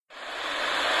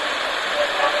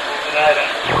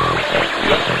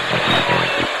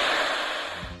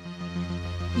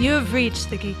You have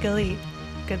reached the Geek Elite.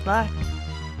 Good luck.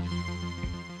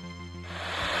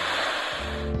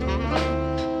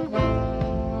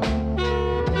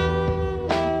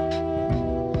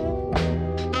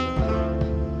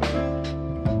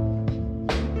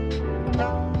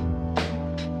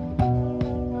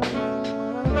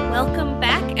 Welcome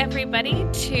back, everybody,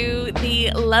 to the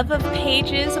Love of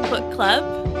Pages book club.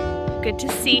 Good to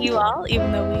see you all,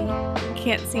 even though we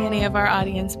can't see any of our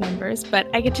audience members, but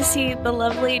I get to see the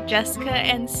lovely Jessica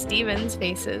and Steven's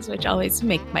faces, which always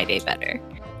make my day better.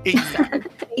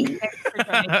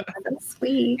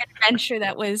 Sweet. An adventure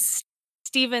that was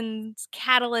Steven's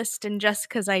catalyst and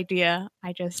Jessica's idea.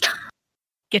 I just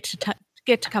get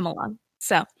to come along.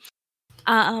 So,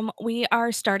 we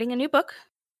are starting a new book.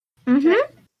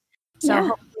 Mm-hmm. So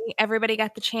hopefully everybody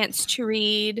got the chance to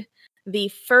read the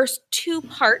first two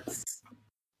parts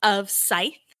of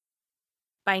Scythe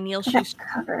by Neil Shuster.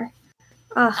 Cover.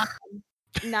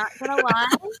 Not gonna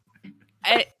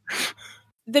lie.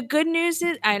 The good news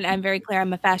is, and I'm very clear,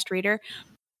 I'm a fast reader,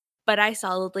 but I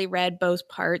solidly read both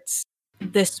parts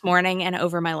this morning and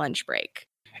over my lunch break.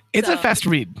 It's a fast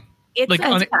read. It's a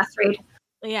fast read.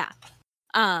 Yeah.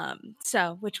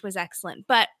 So, which was excellent.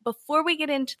 But before we get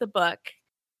into the book,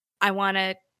 I want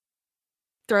to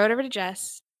throw it over to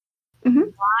Jess. Mm-hmm.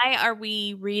 Why are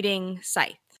we reading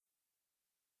Scythe?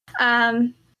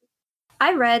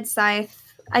 I read Scythe.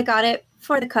 I got it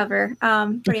for the cover,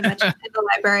 pretty much in the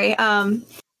library.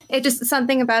 It just,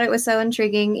 something about it was so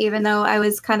intriguing, even though I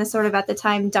was kind of sort of at the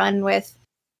time done with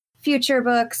future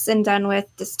books and done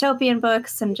with dystopian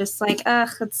books and just like,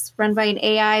 it's run by an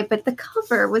AI. But the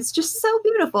cover was just so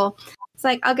beautiful. It's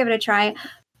like, I'll give it a try.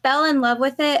 Fell in love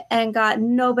with it and got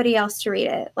nobody else to read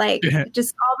it. Like,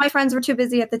 just all my friends were too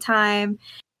busy at the time.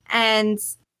 And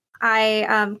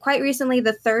I, quite recently,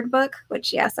 the third book,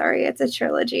 which, yeah, sorry, it's a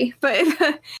trilogy, but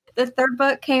the third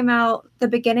book came out the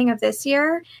beginning of this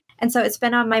year. And so it's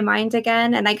been on my mind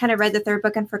again. And I kind of read the third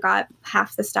book and forgot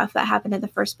half the stuff that happened in the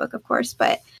first book, of course.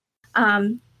 But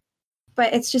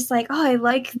it's just like, I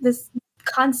like this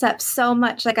concept so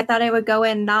much. Like, I thought I would go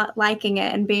in not liking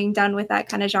it and being done with that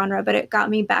kind of genre, but it got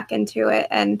me back into it.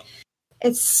 And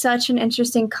it's such an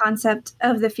interesting concept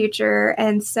of the future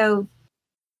and so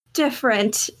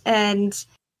different. And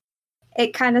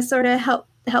it kind of sort of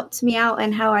helped me out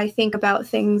in how I think about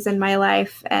things in my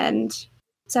life. And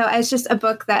so it's just a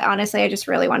book that honestly I just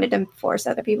really wanted to force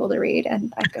other people to read,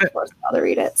 and I could force them all to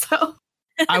read it. So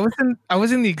I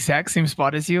was in the exact same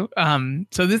spot as you.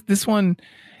 So this one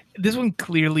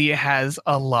clearly has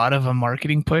a lot of a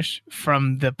marketing push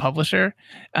from the publisher.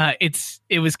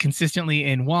 It was consistently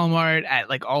in Walmart at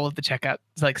like all of the checkout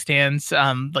like stands,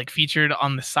 like featured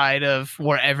on the side of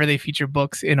wherever they feature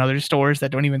books in other stores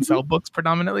that don't even sell books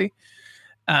predominantly.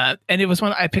 And it was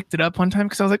one I picked it up one time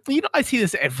because I was like, I see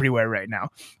this everywhere right now.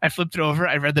 I flipped it over,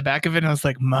 I read the back of it, and I was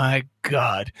like, my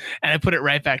God. And I put it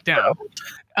right back down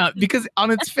because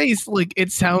on its face, like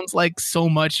it sounds like so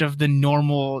much of the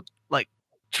normal like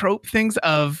trope things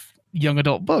of young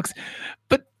adult books,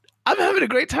 but I'm having a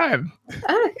great time.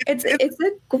 It's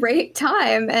a great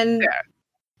time, and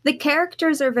the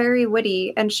characters are very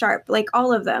witty and sharp. Like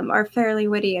all of them are fairly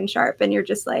witty and sharp, and you're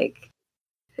just like,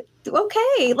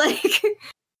 okay, like.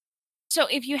 So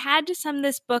if you had to sum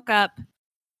this book up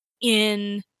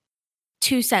in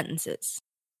 2 sentences.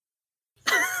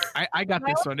 I got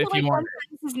this one if you want.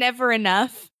 This is never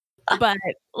enough, but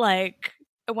like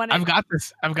I've got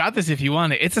this if you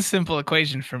want it. It's a simple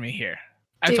equation for me here.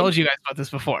 I've told you guys about this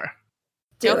before.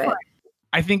 Do it.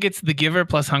 I think it's The Giver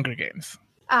plus Hunger Games.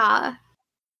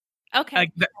 Okay.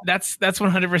 Like that's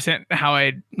 100% how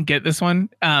I get this one.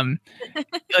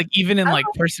 Like even in like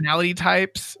personality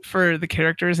types for the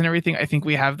characters and everything, I think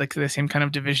we have like the same kind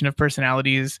of division of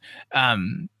personalities.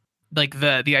 Like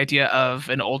the idea of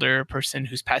an older person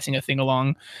who's passing a thing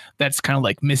along that's kind of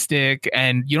like mystic,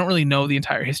 and you don't really know the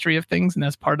entire history of things, and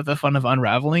that's part of the fun of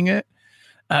unraveling it.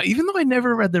 Even though I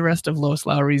never read the rest of Lois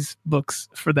Lowry's books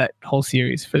for that whole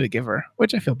series for The Giver,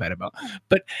 which I feel bad about.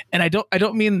 And I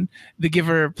don't mean The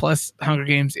Giver plus Hunger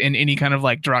Games in any kind of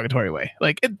like derogatory way.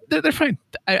 Like they're fine.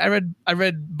 I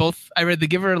read both. I read The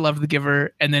Giver, loved The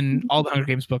Giver, and then all the Hunger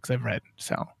Games books I've read.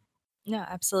 So no,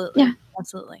 absolutely, yeah,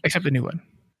 absolutely. Except the new one.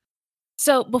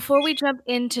 So before we jump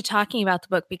into talking about the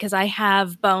book, because I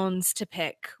have bones to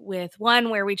pick with one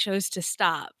where we chose to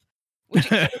stop. Which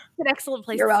is an excellent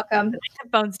place. You're welcome. I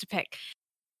have bones to pick.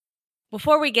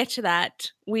 Before we get to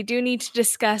that, we do need to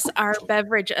discuss our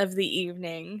beverage of the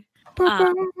evening,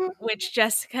 which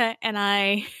Jessica and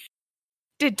I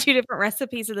did 2 different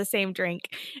recipes of the same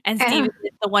drink, and Steve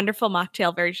did the wonderful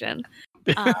mocktail version.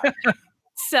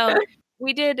 So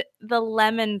we did the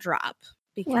lemon drop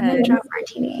Lemon drop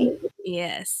martini.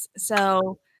 Yes.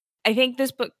 So I think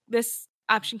this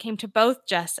option came to both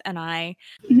Jess and I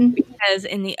because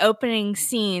in the opening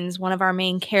scenes, one of our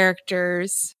main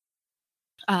characters,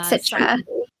 Citra.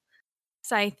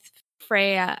 Scythe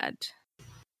Feriad.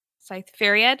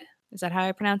 Is that how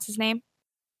I pronounce his name?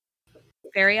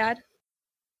 Feriad?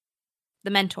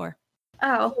 The mentor.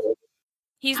 Oh.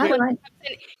 He's the one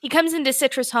he comes into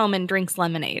Citra's home and drinks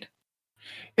lemonade.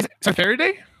 Is it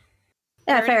Faraday?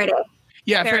 Yeah, Faraday.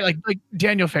 Yeah, like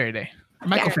Daniel Faraday.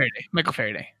 Michael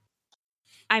Faraday.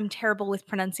 I'm terrible with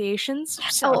pronunciations.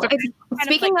 So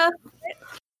speaking of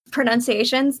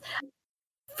pronunciations,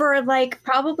 for like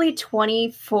probably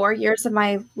 24 years of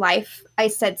my life, I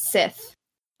said Sith.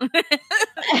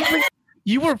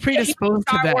 You were predisposed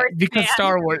to that because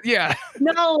Star Wars. Yeah.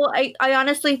 No, I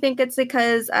honestly think it's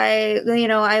because I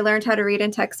learned how to read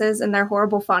in Texas and their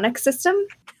horrible phonics system.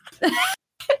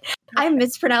 I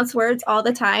mispronounce words all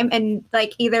the time, and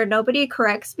like either nobody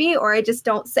corrects me or I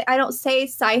don't say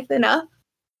scythe enough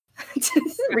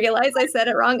to realize I said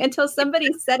it wrong until somebody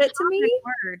said it to me.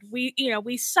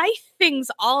 We scythe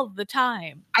things all the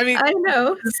time. I mean, I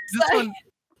know. This one,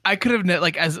 I could have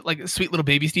as sweet little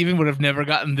baby Steven would have never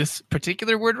gotten this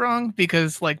particular word wrong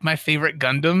because like my favorite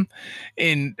Gundam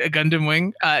in a Gundam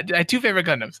Wing, I had two favorite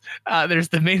Gundams. There's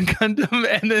the main Gundam,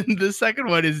 and then the second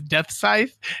one is Death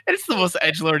Scythe, and it's the most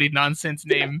edgelordy nonsense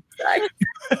name.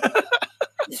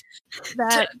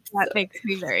 That makes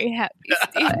me very happy,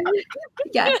 Steve.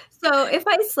 Yeah. So if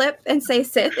I slip and say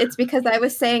Sith, it's because I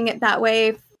was saying it that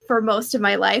way for most of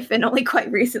my life and only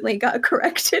quite recently got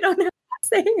corrected on how I'm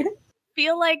saying it.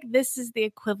 Feel like this is the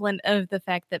equivalent of the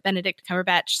fact that Benedict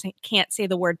Cumberbatch can't say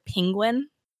the word penguin.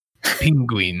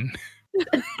 Penguin.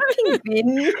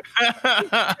 Penguin.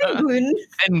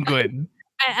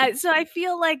 So I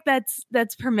feel like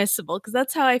that's permissible because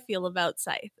that's how I feel about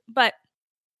Scythe. But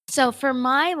so for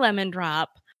my lemon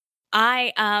drop,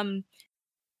 I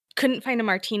couldn't find a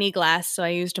martini glass, so I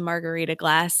used a margarita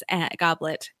glass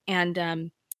goblet,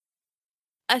 and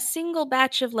a single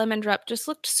batch of lemon drop just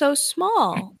looked so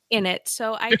small in it,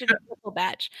 so I did a triple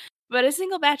batch. But a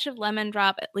single batch of lemon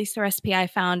drop, at least the recipe I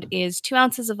found, is 2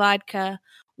 ounces of vodka,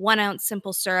 1 ounce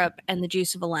simple syrup, and the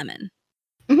juice of a lemon.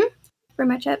 Mm-hmm. Pretty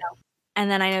much it.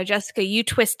 And then I know, Jessica, you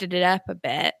twisted it up a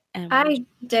bit. I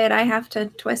did. I have to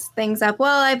twist things up.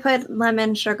 Well, I put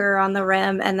lemon sugar on the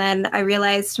rim, and then I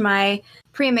realized my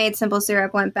pre-made simple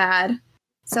syrup went bad.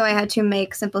 So I had to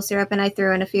make simple syrup, and I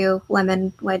threw in a few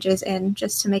lemon wedges in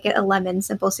just to make it a lemon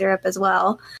simple syrup as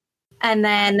well. And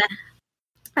then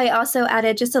I also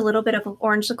added just a little bit of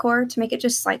orange liqueur to make it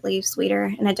just slightly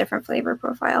sweeter and a different flavor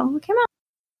profile. It came out.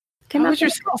 How was your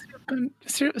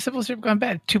simple syrup gone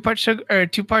bad? 2 parts sugar, or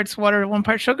 2 parts water, 1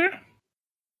 part sugar,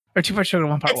 or 2 parts sugar,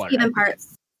 1 part water? Even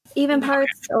parts. Even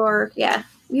parts, or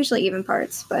usually even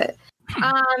parts. But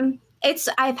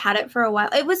I've had it for a while.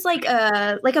 It was like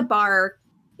a bar.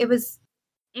 It was.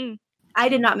 I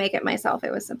did not make it myself.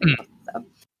 It was something else. So.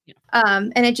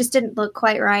 And it just didn't look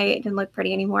quite right. It didn't look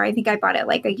pretty anymore. I think I bought it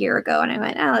like a year ago, and I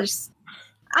went,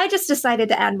 I just decided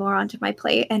to add more onto my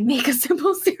plate and make a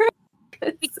simple syrup.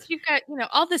 Because you've got,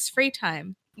 all this free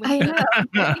time. I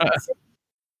know.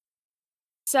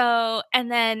 So,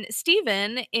 and then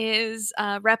Steven is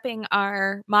repping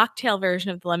our mocktail version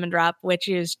of the lemon drop, which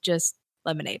is just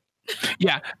lemonade.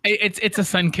 Yeah, it's a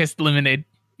sun-kissed lemonade.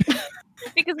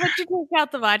 Because once you take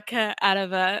out the vodka out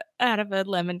of a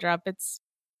lemon drop, it's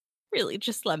really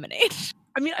just lemonade.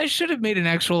 I mean, I should have made an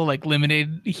actual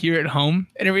lemonade here at home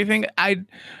and everything.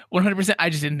 100%. I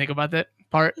just didn't think about that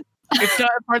part. It's not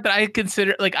a part that I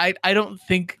consider. I don't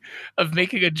think of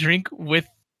making a drink with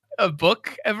a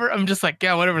book ever. I'm just like,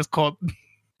 yeah, whatever's called.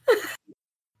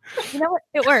 You know what?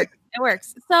 It works. It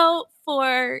works. So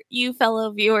for you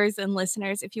fellow viewers and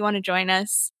listeners, if you want to join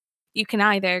us, you can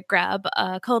either grab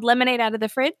a cold lemonade out of the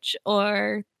fridge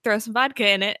or throw some vodka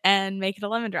in it and make it a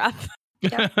lemon drop.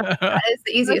 Yeah, that is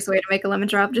the easiest way to make a lemon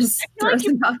drop. Just throw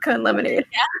some vodka and lemonade.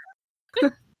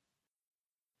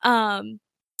 Yeah.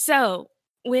 So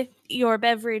with your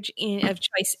beverage of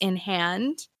choice in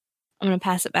hand, I'm going to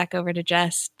pass it back over to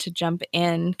Jess to jump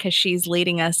in because she's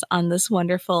leading us on this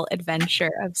wonderful adventure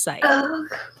of Scythe. Oh,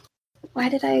 why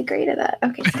did I agree to that?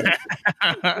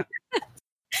 Okay.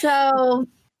 So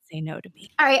say no to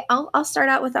me. All right, I'll start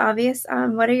out with the obvious.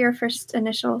 What are your first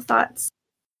initial thoughts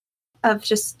of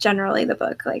just generally the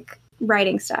book, like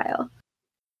writing style?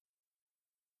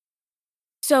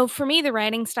 So for me, the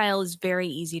writing style is very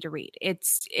easy to read.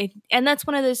 And that's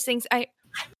one of those things I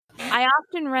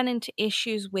often run into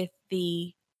issues with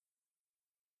the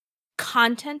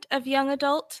content of young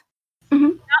adult,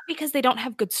 not because they don't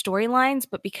have good storylines,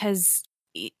 but because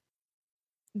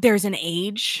there's an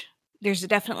age. There's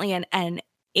definitely an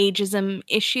ageism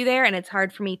issue there, and it's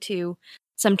hard for me to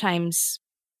sometimes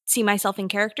see myself in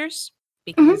characters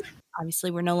because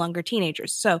obviously we're no longer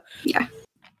teenagers. So yeah.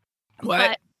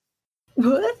 What?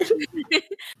 But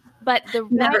the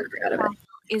Never writing forgot about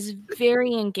it. is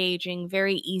very engaging,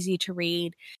 very easy to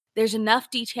read. There's enough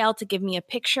detail to give me a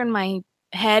picture in my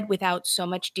head without so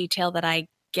much detail that I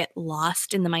get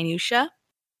lost in the minutia.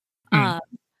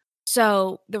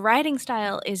 So the writing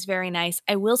style is very nice.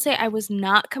 I will say I was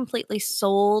not completely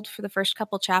sold for the first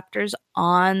couple chapters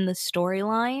on the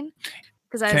storyline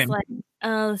because I was like,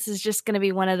 oh, this is just going to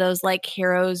be one of those like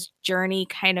hero's journey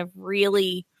kind of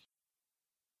really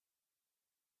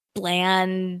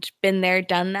bland, been there,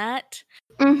 done that.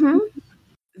 Mm-hmm.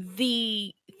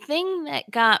 The thing that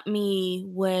got me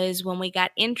was when we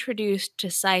got introduced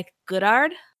to Scythe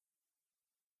Goodard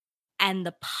and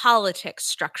the politics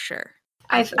structure.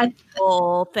 The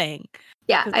whole thing.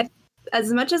 Yeah,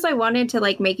 as much as I wanted to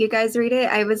like make you guys read it,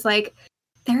 I was like,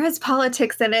 there is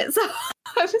politics in it. So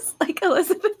I was like,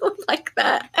 Elizabeth would like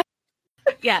that.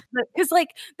 Yeah, because like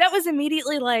that was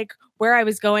immediately like where I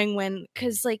was going when,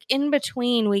 because like in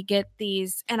between we get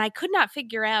these, and I could not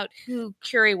figure out who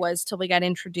Curie was till we got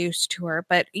introduced to her.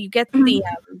 But you get the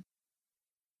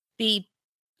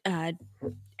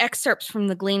excerpts from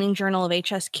the Gleaning Journal of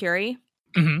H.S. Curie.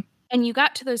 And you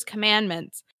got to those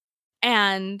commandments,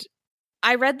 and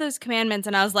I read those commandments,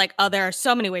 and I was like, "Oh, there are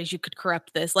so many ways you could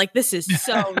corrupt this. Like, this is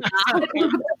so not.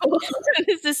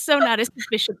 This is so not a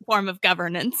sufficient form of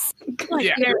governance.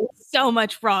 Like, there's so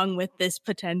much wrong with this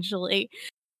potentially.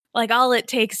 Like, all it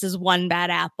takes is one bad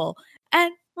apple,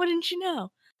 and wouldn't you know,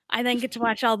 I then get to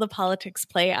watch all the politics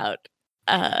play out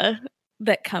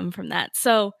that come from that.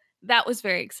 So." That was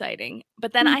very exciting.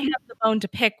 But then I have the bone to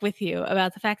pick with you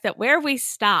about the fact that where we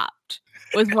stopped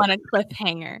was one a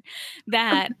cliffhanger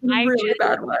that I really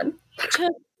bad one.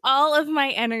 Took all of my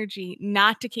energy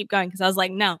not to keep going because I was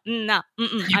like, no, I'm not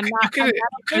okay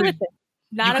with it.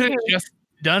 Not okay with just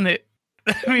done it.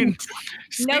 I mean,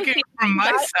 speaking from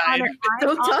my side,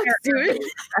 don't talk to it.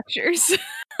 Structures.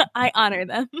 I honor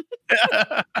them.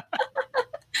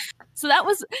 So that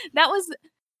was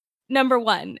number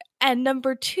one. And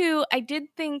number two, I did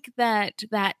think that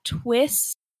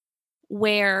twist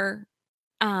where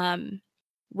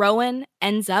Rowan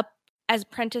ends up as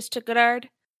apprentice to Goodard,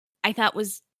 I thought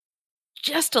was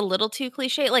just a little too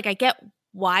cliche. Like, I get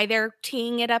why they're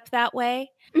teeing it up that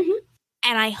way.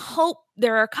 And I hope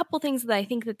there are a couple things that I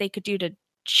think that they could do to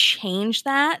change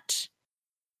that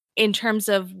in terms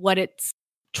of what it's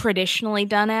traditionally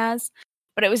done as.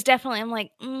 But it was definitely, I'm like,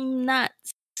 not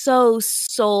so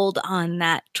sold on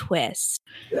that twist.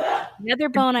 The other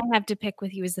bone I have to pick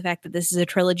with you is the fact that this is a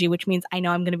trilogy, which means I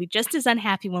know I'm going to be just as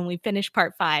unhappy when we finish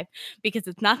part 5 because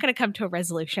it's not going to come to a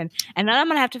resolution. And then I'm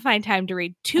going to have to find time to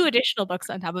read 2 additional books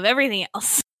on top of everything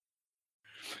else.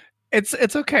 It's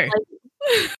okay.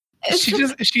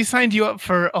 She signed you up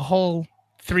for a whole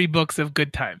 3 books of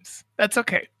good times. That's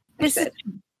okay. This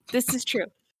is true.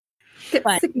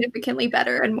 It's significantly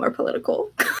better and more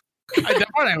political. I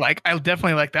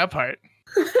definitely like that part.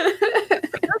 Those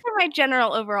are my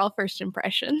general overall first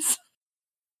impressions.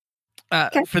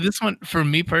 For this one, for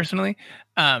me personally,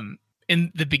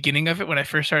 in the beginning of it, when I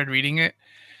first started reading it,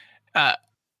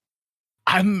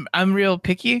 I'm real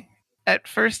picky at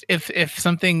first. If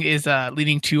something is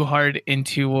leading too hard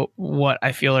into what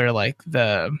I feel are like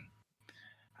the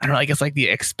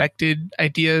expected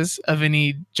ideas of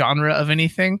any genre of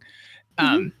anything,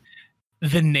 the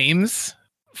names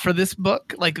for this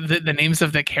book, like the names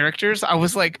of the characters, I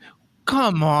was like,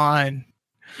 come on.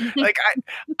 Like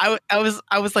I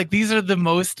was like, these are the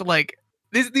most like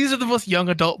these are the most young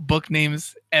adult book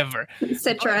names ever.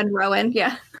 Citra and Rowan,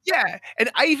 yeah. Yeah, and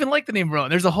I even like the name Rowan.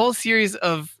 There's a whole series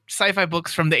of sci-fi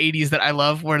books from the 80s that I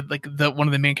love where like one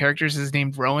of the main characters is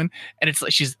named Rowan, and it's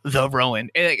like she's the Rowan.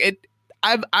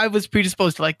 I was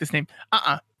predisposed to like this name.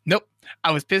 Nope.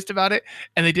 I was pissed about it,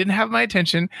 and they didn't have my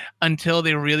attention until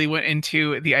they really went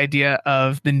into the idea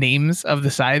of the names of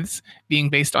the scythes being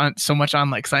based on so much on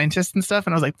like scientists and stuff.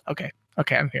 And I was like, okay,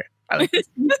 I'm here. I like this.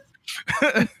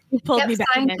 You pulled me back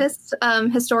scientists,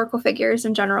 historical figures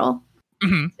in general.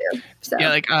 Mm-hmm. Too, so. Yeah,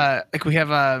 like we have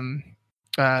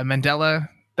Mandela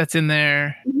that's in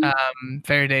there,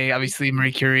 Faraday, obviously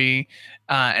Marie Curie,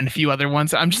 and a few other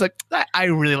ones. I'm just like, I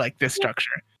really like this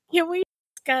structure. Can we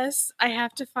discuss? I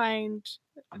have to find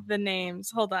the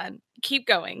names. Hold on. Keep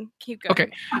going.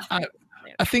 Okay.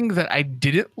 A thing that I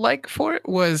didn't like for it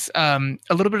was a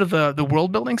little bit of the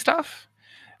world building stuff.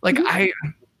 Like I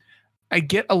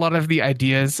get a lot of the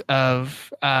ideas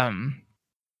of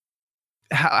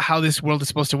how this world is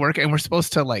supposed to work, and we're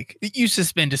supposed to like you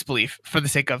suspend disbelief for the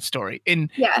sake of story in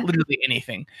literally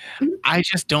anything. Mhm. I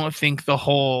just don't think the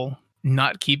whole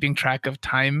not keeping track of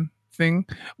time thing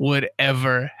would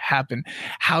ever happen.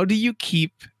 How do you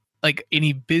keep like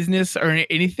any business or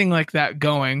anything like that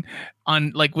going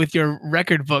on like with your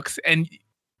record books and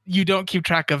you don't keep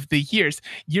track of the years?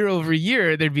 Year over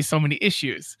year, there'd be so many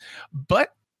issues.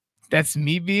 But that's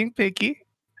me being picky,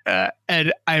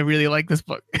 and I really like this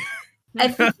book.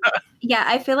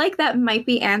 I feel like that might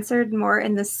be answered more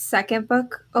in the second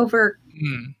book over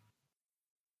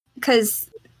because,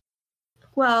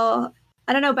 well,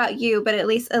 I don't know about you, but at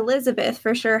least Elizabeth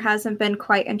for sure hasn't been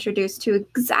quite introduced to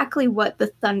exactly what the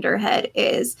Thunderhead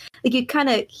is. Like you kind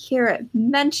of hear it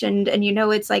mentioned and you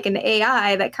know it's like an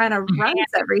AI that kind of runs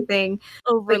everything.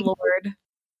 Overlord.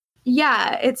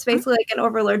 Yeah, it's basically like an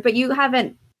overlord, but you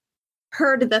haven't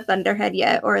heard the Thunderhead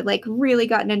yet or like really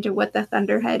gotten into what the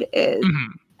Thunderhead is. Mhm.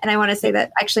 And I want to say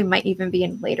that actually might even be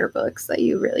in later books that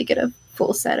you really get a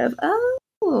full set of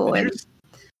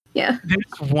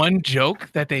There's one joke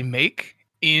that they make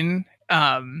in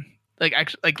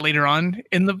like later on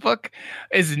in the book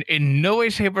is in no way,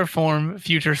 shape, or form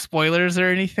future spoilers or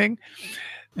anything.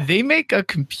 They make a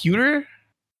computer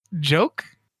joke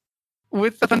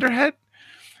with the Thunderhead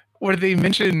where they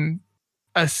mention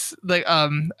a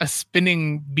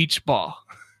spinning beach ball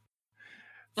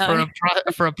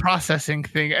for a processing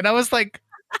thing, and I was like,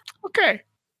 okay,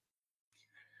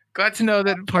 glad to know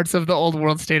that parts of the old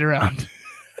world stayed around.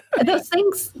 Those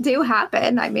things do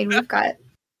happen. I mean, we've got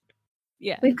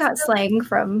slang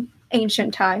from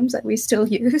ancient times that we still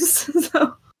use.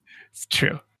 So It's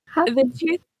true.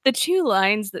 The two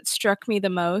lines that struck me the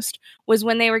most was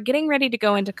when they were getting ready to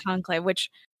go into Conclave, which,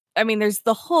 I mean, there's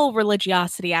the whole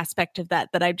religiosity aspect of that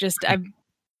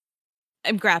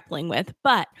I'm grappling with,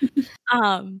 but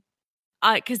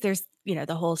because there's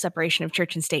the whole separation of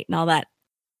church and state and all that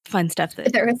fun stuff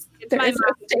that there is no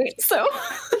state, so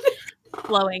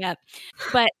blowing up.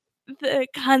 But the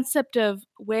concept of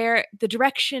where the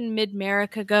direction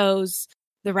Mid-America goes,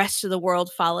 the rest of the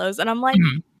world follows, and I'm like,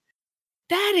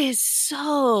 that is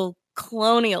so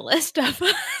colonialist of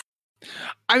us.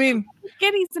 I mean, I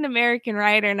get he's an American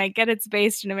writer, and I get it's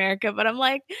based in America, but I'm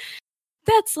like,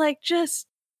 that's like just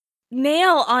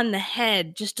nail on the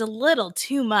head, just a little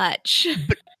too much.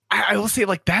 But I will say,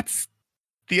 like, that's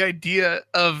the idea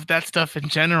of that stuff in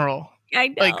general. I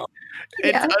know. Like,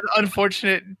 it's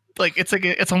unfortunate. Like,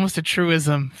 it's almost a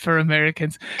truism for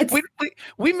Americans.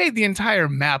 We made the entire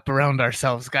map around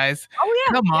ourselves, guys. Oh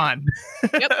yeah, come on.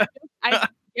 Yep.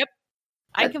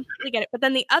 I completely get it. But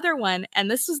then the other one,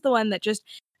 and this is the one that just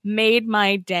made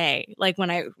my day. Like when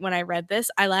I read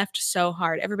this, I laughed so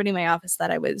hard. Everybody in my office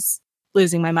thought I was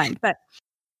losing my mind. But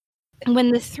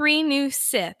when the 3 new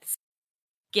Siths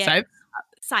get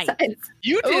Scythe.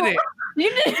 You did it. You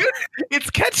did it. It's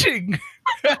catching.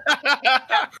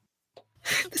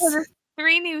 So the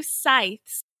 3 new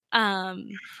Scythes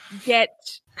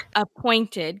get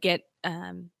appointed, get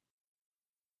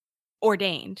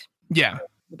ordained. Yeah.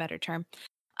 The better term.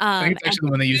 I think it's actually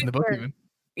the one they use in the book even.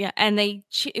 Yeah, and they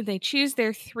choose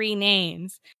their 3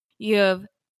 names. You have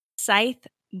Scythe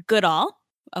Goodall.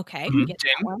 Okay, Mhm. get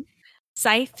that one.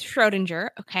 Scythe Schrodinger.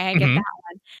 Okay, I get that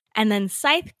one. And then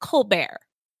Scythe Colbert.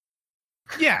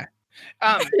 Yeah.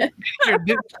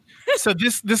 So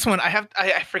this one I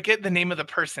forget the name of the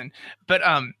person, but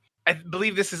I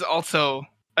believe this is also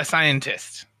a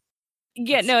scientist.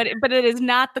 Yeah, but it is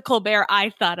not the Colbert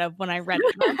I thought of when I read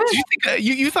it. Did you think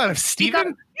you thought of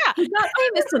Stephen? Yeah, he's not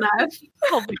famous enough.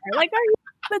 Colbert. Like,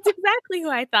 that's exactly who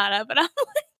I thought of, and I'm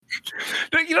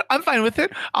like, No, I'm fine with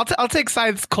it. I'll take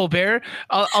Scythe's Colbert.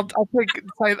 I'll take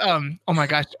Scythe. Oh my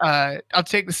gosh. I'll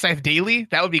take the Scythe Daily.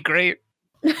 That would be great.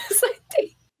 It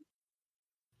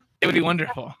would be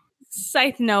wonderful.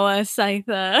 Scythe Noah, Scythe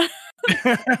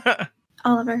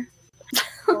Oliver.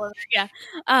 Yeah.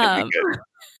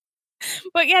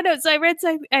 But yeah, no. So I read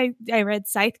Scythe. I read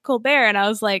Scythe Colbert, and I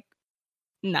was like,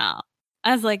 no.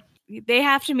 I was like, they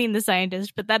have to mean the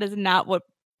scientist, but that is not what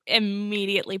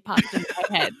immediately popped into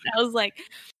my head. I was like,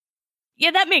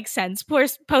 yeah, that makes sense.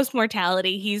 Post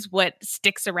mortality, he's what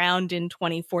sticks around in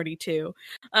 2042.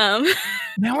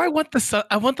 Now I want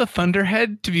the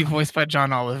Thunderhead to be voiced by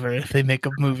John Oliver if they make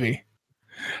a movie.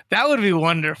 That would be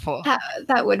wonderful.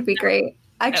 That would be great.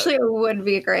 Actually, it would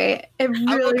be great. It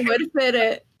really would fit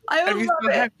it. I would love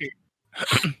it. Happy.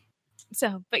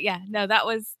 So, but yeah, no,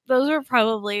 those were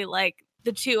probably like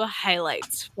the 2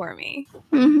 highlights for me.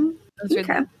 Mm-hmm. Those are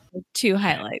the 2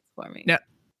 highlights for me. Now,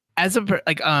 as a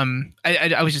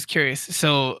I was just curious.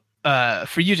 So,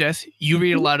 for you, Jess, you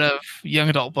read a lot of young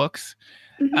adult books.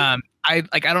 Mm-hmm. I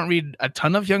don't read a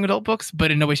ton of young adult books,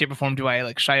 but in no way, shape, or form do I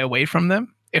like shy away from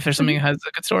them if there's something that has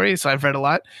a good story. So I've read a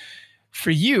lot.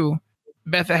 For you,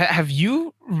 Beth, have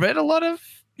you read a lot of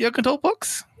young adult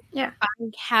books? Yeah. I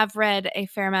have read a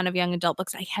fair amount of young adult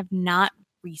books. I have not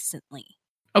recently.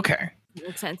 Okay. That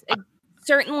makes sense.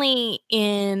 Certainly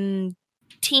in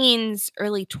teens,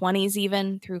 early 20s,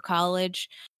 even through college,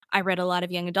 I read a lot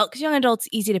of young adult because young adult's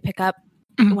easy to pick up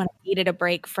when I needed a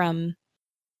break from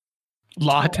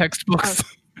law textbooks.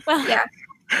 Well, Yeah.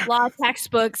 Law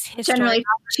textbooks, history, Generally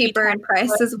cheaper in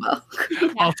price as well.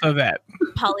 Yeah. Also that.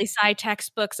 Poli-sci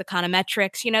textbooks,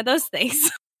 econometrics, those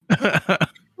things.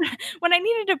 When I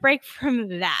needed a break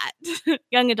from that,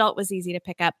 young adult was easy to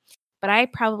pick up. But I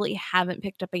probably haven't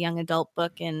picked up a young adult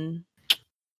book in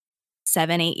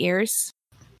 7-8 years.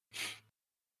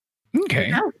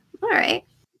 Okay. Oh, all right.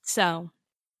 So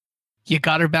you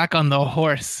got her back on the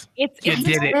horse. You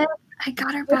did it. I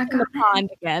got her back in the on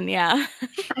pond again. Yeah.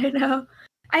 I know.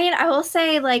 I will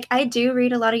say, like, I do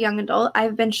read a lot of young adult.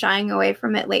 I've been shying away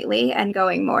from it lately and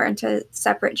going more into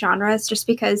separate genres just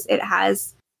because it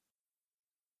has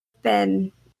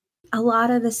been a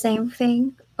lot of the same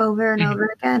thing over and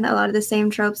over again, a lot of the same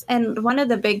tropes. And one of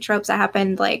the big tropes that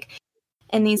happened, like,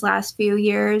 in these last few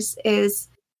years is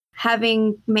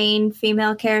having main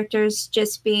female characters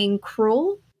just being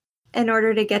cruel in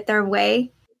order to get their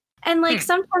way. And, like,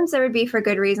 sometimes there would be for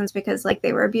good reasons because, like,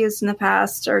 they were abused in the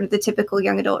past or the typical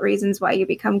young adult reasons why you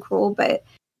become cruel. But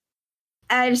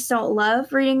I just don't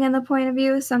love reading in the point of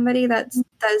view of somebody that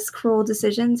does cruel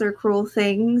decisions or cruel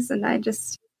things. And I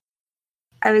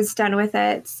was done with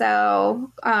it.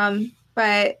 So,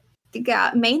 but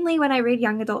yeah, mainly when I read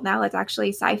young adult now, it's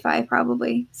actually sci-fi,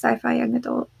 probably sci-fi young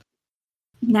adult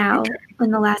now in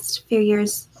the last few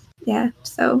years. Yeah.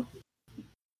 So,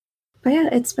 but yeah,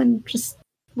 it's been just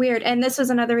weird. And this was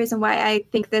another reason why I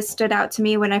think this stood out to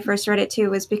me when I first read it too,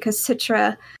 was because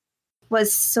Citra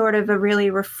was sort of a really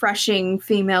refreshing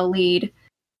female lead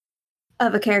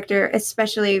of a character,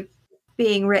 especially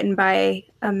being written by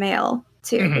a male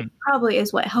too. It probably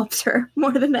is what helps her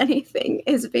more than anything,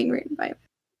 is being written by him.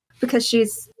 Because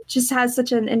she's just has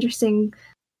such an interesting,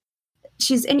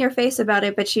 she's in your face about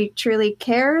it, but she truly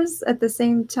cares at the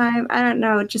same time. I don't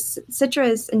know, just Citra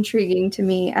is intriguing to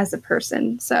me as a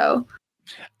person. So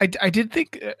I did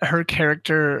think her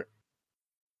character,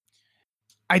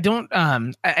 I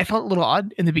felt a little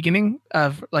odd in the beginning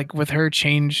of, like, with her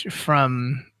change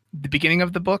from the beginning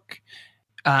of the book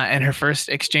and her first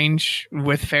exchange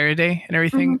with Faraday and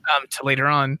everything to later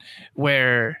on,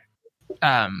 where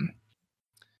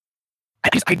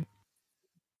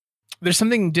there's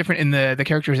something different in the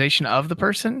characterization of the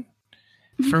person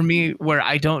for me, where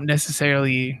I don't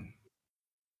necessarily,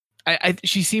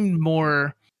 she seemed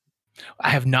more, I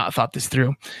have not thought this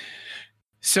through.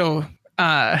 So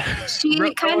Rowan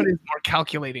is more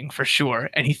calculating for sure,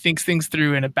 and he thinks things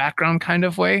through in a background kind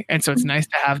of way, and so it's nice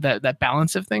to have that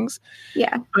balance of things.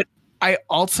 Yeah. But I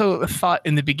also thought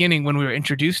in the beginning when we were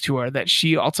introduced to her that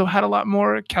she also had a lot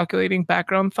more calculating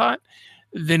background thought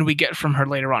than we get from her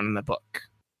later on in the book.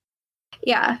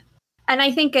 Yeah. And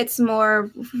I think it's more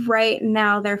right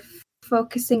now they're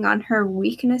focusing on her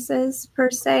weaknesses per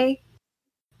se.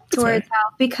 Towards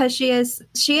how, because she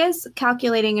is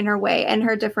calculating in her way and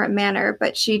her different manner,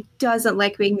 but she doesn't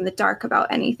like being in the dark about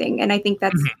anything. And I think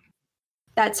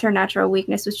that's her natural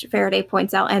weakness, which Faraday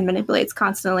points out and manipulates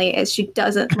constantly, is she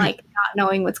doesn't like not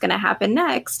knowing what's going to happen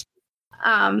next.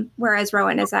 Whereas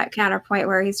Rowan is that counterpoint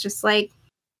where he's just like,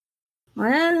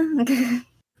 well,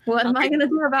 what am I going to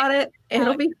do about it?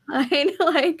 It'll be fine.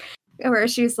 Like, where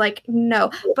she's like, no.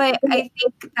 But I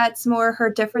think that's more her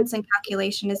difference in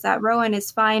calculation, is that Rowan is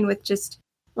fine with just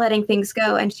letting things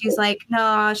go. And she's like,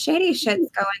 no, shady shit's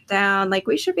going down. Like,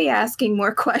 we should be asking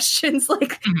more questions.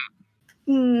 Like,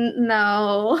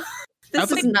 no,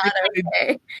 this is not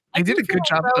okay. I did a good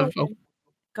job of...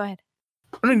 Go ahead.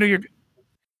 No, you're...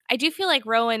 I do feel like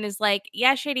Rowan is like,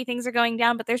 yeah, shady things are going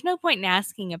down, but there's no point in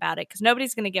asking about it because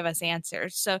nobody's going to give us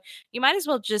answers. So you might as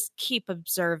well just keep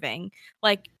observing.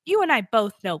 Like, you and I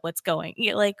both know what's going.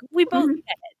 Like, we both get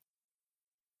it.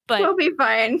 But we'll be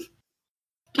fine.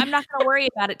 I'm not going to worry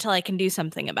about it till I can do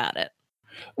something about it.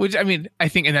 Which, I mean, I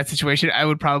think in that situation, I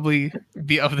would probably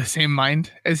be of the same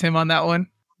mind as him on that one.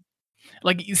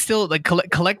 Like, you still like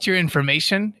collect your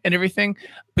information and everything,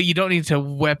 but you don't need to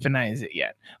weaponize it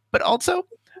yet. But also,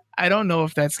 I don't know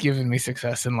if that's given me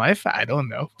success in life. I don't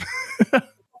know.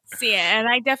 See, and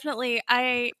I definitely,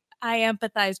 I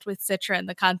empathized with Citra and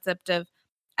the concept of,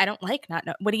 I don't like not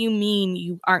know. What do you mean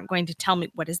you aren't going to tell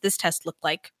me? What does this test look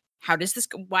like? how does this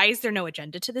go? Why is there no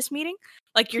agenda to this meeting?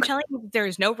 Like, you're telling me there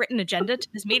is no written agenda to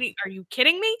this meeting? Are you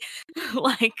kidding me?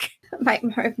 Like,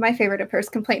 my favorite of hers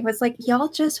complaint was like, y'all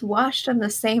just washed in the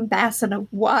same basin of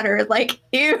water. Like,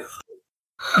 ew.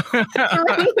 What's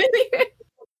wrong with you?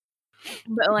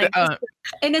 but like,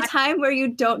 In a time where you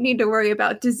don't need to worry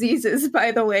about diseases,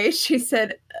 by the way, she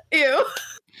said, ew.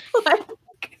 Like,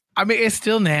 I mean, it's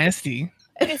still nasty.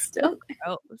 it's still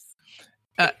gross.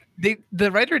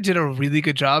 The writer did a really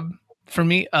good job for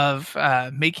me of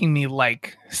making me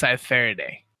like Scythe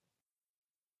Faraday,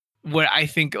 where I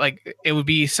think like it would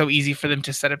be so easy for them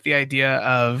to set up the idea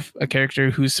of a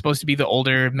character who's supposed to be the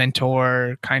older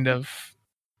mentor, kind of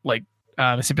like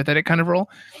sympathetic kind of role,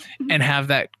 and have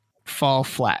that fall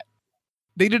flat.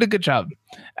 They did a good job.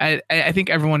 I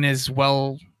think everyone is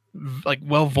well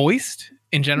voiced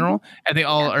in general, and they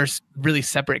all are really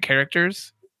separate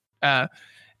characters.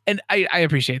 And I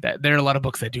appreciate that. There are a lot of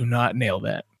books that do not nail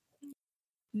that.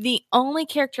 The only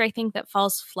character I think that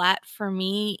falls flat for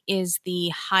me is the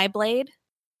High Blade.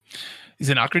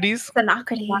 Xenocrates?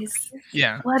 Xenocrates.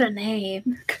 Yeah. What a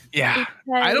name. Yeah.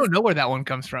 Because, I don't know where that one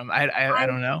comes from. I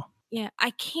don't know. Yeah,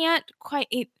 I can't quite.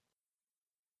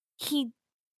 He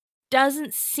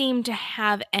doesn't seem to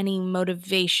have any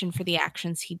motivation for the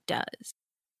actions he does.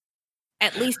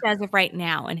 At least as of right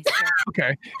now in his character.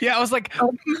 Okay. Yeah, I was like...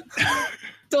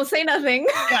 Don't say nothing.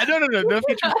 Yeah, no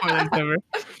future spoilers ever.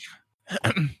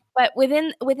 But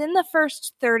within the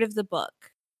first third of the book,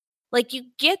 like, you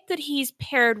get that he's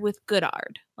paired with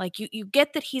Goodard. Like, you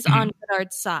get that he's on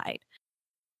Goodard's side.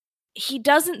 He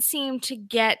doesn't seem to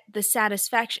get the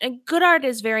satisfaction. And Goodard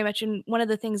is very much, and one of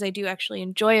the things I do actually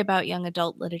enjoy about young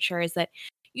adult literature is that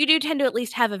you do tend to at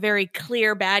least have a very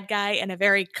clear bad guy and a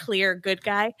very clear good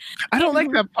guy. I don't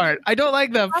like that part.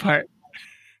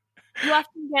 You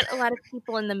often get a lot of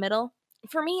people in the middle.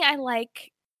 For me, I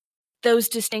like those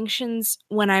distinctions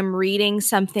when I'm reading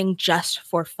something just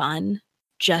for fun.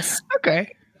 Just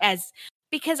okay.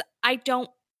 Because I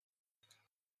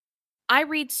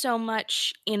read so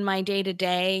much in my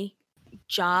day-to-day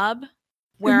job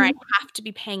where I have to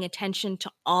be paying attention to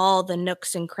all the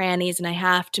nooks and crannies, and I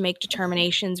have to make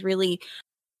determinations really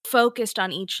focused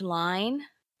on each line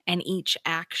and each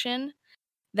action,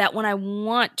 that when I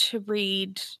want to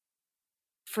read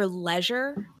for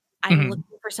leisure, I'm looking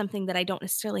for something that I don't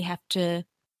necessarily have to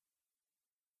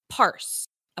parse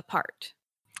apart.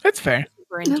 That's fair.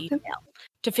 Super in detail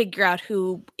to figure out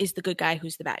who is the good guy,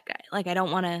 who's the bad guy. Like, I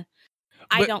don't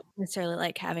necessarily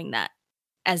like having that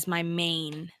as my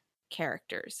main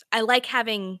characters. I like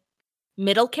having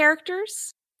middle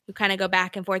characters who kind of go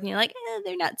back and forth, and you're like,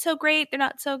 they're not so great, they're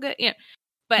not so good,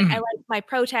 But I like my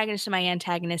protagonist and my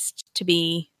antagonist to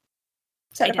be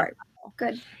set apart.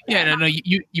 Good. Yeah, no,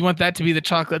 you want that to be the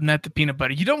chocolate, not the peanut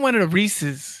butter. You don't want a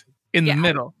Reese's in the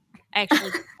middle. I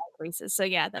actually like Reese's, so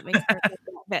yeah, that makes perfect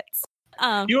sense.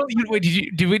 Wait,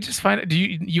 did we just find it? Do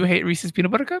you hate Reese's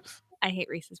peanut butter cups? I hate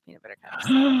Reese's peanut butter cups.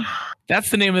 That's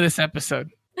the name of this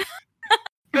episode.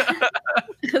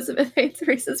 Elizabeth hates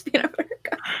Reese's peanut butter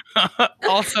cups.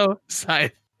 Also,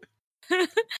 Scythe.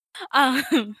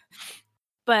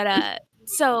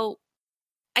 So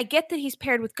I get that he's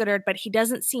paired with Goodard, but he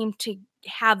doesn't seem to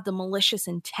have the malicious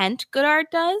intent Goodard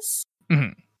does.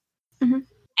 And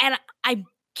I'm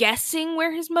guessing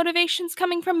where his motivation's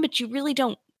coming from, but you really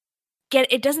don't get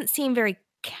it. Doesn't seem very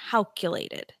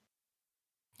calculated.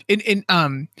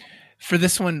 For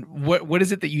this one, what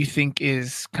is it that you think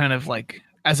is kind of like,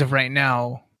 as of right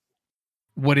now,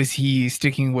 what is he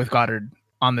sticking with Goddard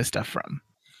on this stuff from?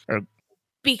 Or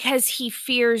because he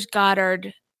fears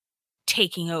Goddard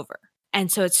taking over.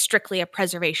 And so it's strictly a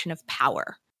preservation of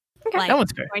power. Okay. Like, that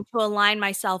one's fair. I'm going to align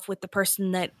myself with the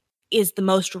person that is the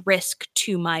most risk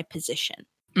to my position.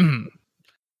 Which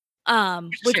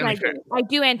I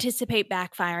do anticipate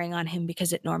backfiring on him,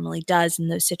 because it normally does in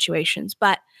those situations.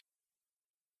 But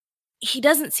he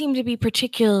doesn't seem to be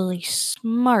particularly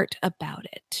smart about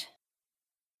it.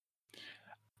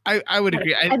 I would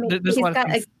agree. He's got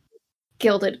a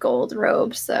gilded gold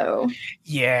robe, so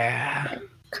yeah,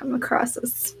 come across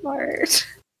as smart.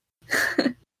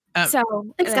 So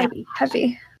it's gotta be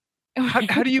heavy.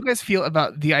 How do you guys feel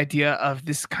about the idea of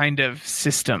this kind of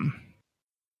system?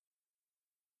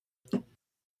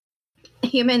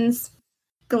 Humans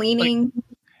gleaning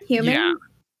humans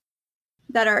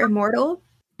that are immortal.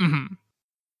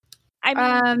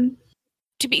 I mean,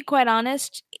 to be quite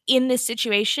honest, in this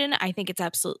situation, I think it's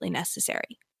absolutely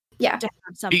necessary. Yeah, to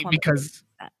have some form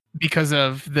because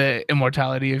of the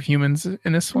immortality of humans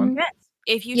in this one. Yes.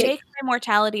 If you take the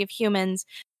immortality of humans,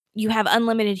 you have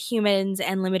unlimited humans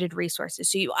and limited resources.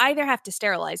 So you either have to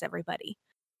sterilize everybody,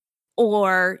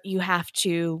 or you have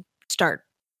to start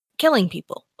killing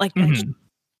people. Like Mhm.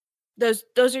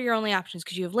 those are your only options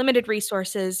because you have limited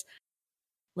resources.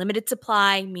 Limited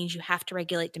supply means you have to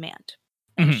regulate demand.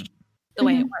 That's Mhm. the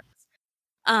way it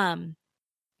works.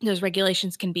 Those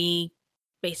regulations can be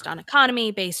based on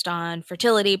economy, based on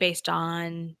fertility, based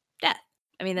on death.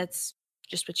 I mean, that's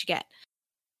just what you get.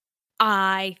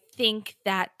 I think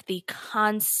that the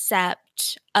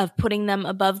concept of putting them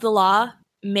above the law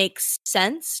makes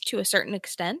sense to a certain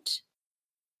extent,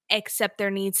 except there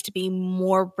needs to be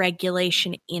more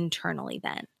regulation internally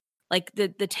then. Like the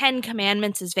 10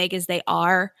 commandments, as vague as they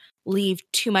are, leave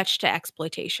too much to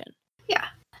exploitation. Yeah.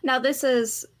 Now, this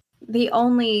is the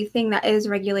only thing that is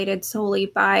regulated solely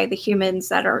by the humans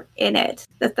that are in it.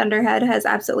 The Thunderhead has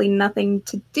absolutely nothing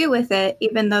to do with it,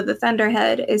 even though the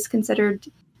Thunderhead is considered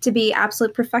to be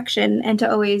absolute perfection and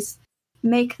to always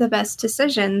make the best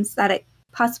decisions that it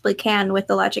possibly can with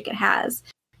the logic it has.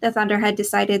 The Thunderhead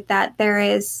decided that there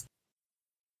is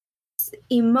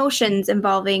emotions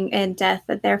involving in death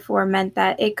that therefore meant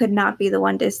that it could not be the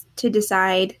one to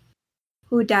decide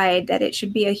who died, that it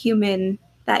should be a human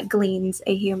that gleans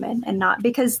a human and not,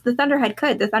 because the Thunderhead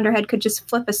could just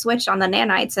flip a switch on the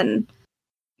nanites and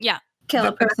kill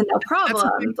a person, no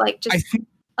problem, like just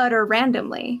utter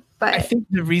randomly. But I think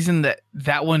the reason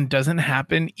that one doesn't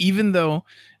happen, even though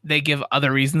they give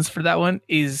other reasons for that one,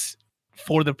 is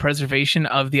for the preservation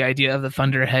of the idea of the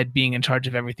Thunderhead being in charge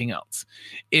of everything else.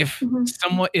 If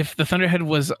if the Thunderhead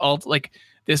was all like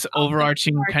this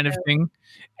overarching kind of thing,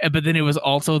 but then it was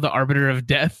also the arbiter of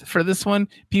death for this one,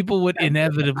 people would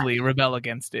inevitably rebel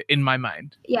against it, in my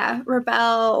mind. Yeah,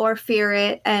 rebel or fear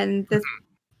it, and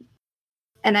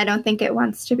and I don't think it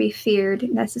wants to be feared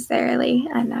necessarily.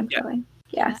 And I'm going,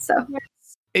 so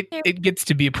it gets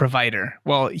to be a provider,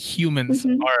 while humans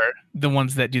are the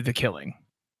ones that do the killing.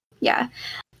 Yeah.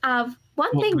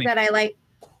 One thing that I like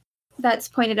that's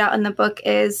pointed out in the book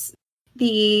is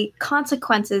the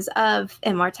consequences of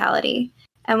immortality.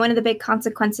 And one of the big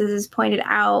consequences is pointed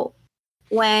out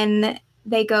when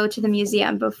they go to the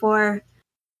museum before,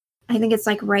 I think it's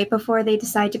like right before they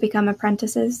decide to become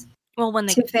apprentices. Well, when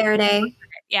they to Faraday.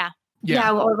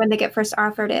 Yeah, or when they get first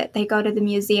offered it, they go to the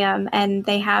museum and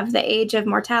they have the age of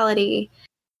mortality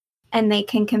and they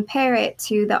can compare it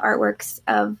to the artworks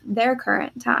of their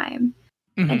current time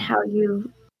and how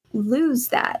you lose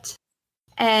that.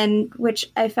 And which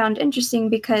I found interesting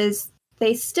because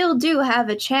they still do have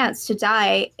a chance to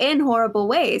die in horrible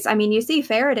ways. I mean, you see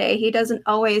Faraday, he doesn't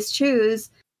always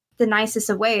choose the nicest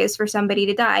of ways for somebody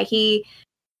to die. He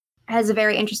has a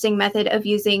very interesting method of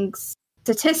using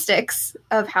statistics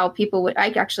of how people would. I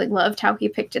actually loved how he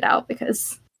picked it out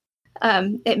because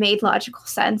it made logical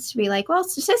sense to be like, well,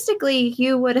 statistically,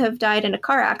 you would have died in a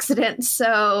car accident,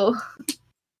 so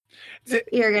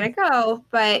you're gonna go.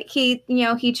 But he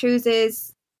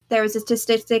chooses. There was a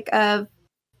statistic of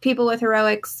people with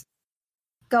heroics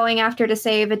going after to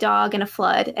save a dog in a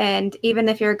flood, and even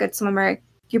if you're a good swimmer,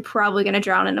 you're probably going to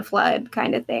drown in a flood,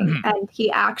 kind of thing. And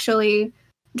he actually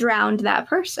drowned that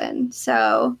person.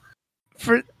 So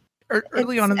for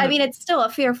early on, it's still a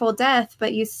fearful death,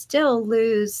 but you still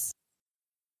lose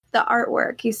the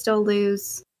artwork. You still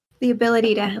lose the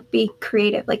ability to be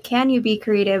creative. Like, can you be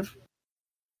creative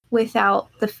without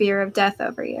the fear of death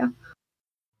over you?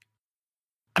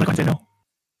 I'm not going to say no.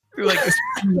 Like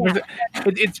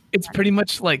it's pretty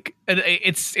much like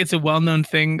it's a well-known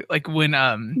thing. Like when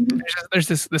there's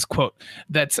this quote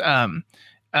that's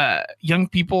young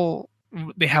people,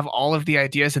 they have all of the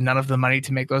ideas and none of the money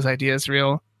to make those ideas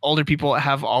real. Older people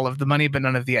have all of the money but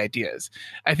none of the ideas.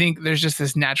 I think there's just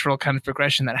this natural kind of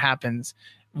progression that happens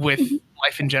with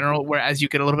life in general, where as you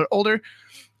get a little bit older,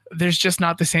 there's just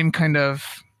not the same kind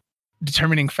of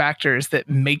determining factors that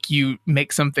make you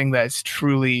make something that's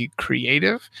truly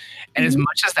creative. And as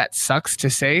much as that sucks to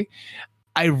say,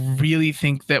 I really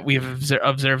think that we've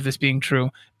observed this being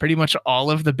true. Pretty much all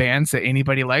of the bands that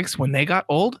anybody likes, when they got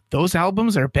old, those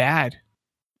albums are bad.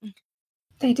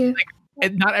 They do.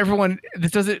 And not everyone,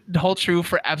 this doesn't hold true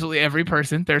for absolutely every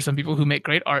person. There are some people who make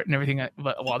great art and everything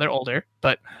while they're older,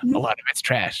 but a lot of it's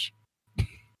trash.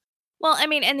 Well, I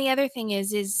mean, and the other thing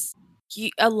is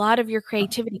a lot of your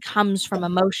creativity comes from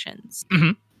emotions.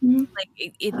 Like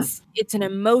it's an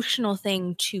emotional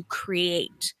thing to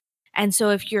create. And so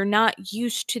if you're not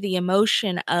used to the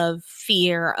emotion of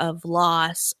fear, of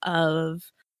loss, of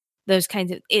those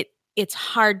kinds of it's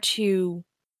hard to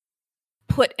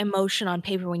put emotion on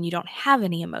paper when you don't have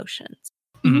any emotions.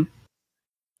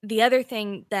 The other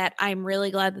thing that I'm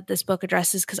really glad that this book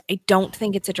addresses, because I don't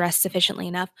think it's addressed sufficiently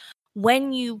enough,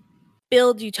 when you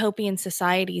build utopian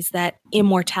societies that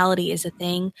immortality is a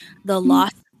thing, the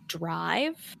loss of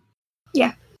drive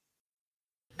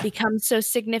becomes so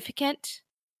significant.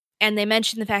 And they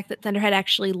mention the fact that Thunderhead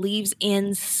actually leaves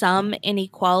in some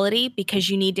inequality because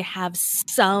you need to have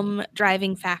some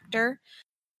driving factor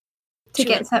to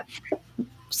get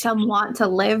some want to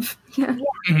live.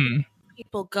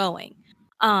 People going.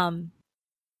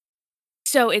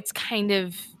 So it's kind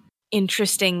of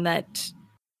interesting that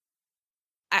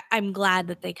I'm glad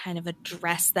that they kind of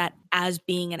address that as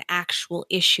being an actual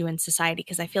issue in society,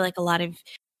 because I feel like a lot of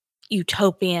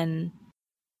utopian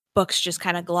books just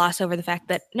kind of gloss over the fact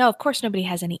that, no, of course nobody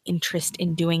has any interest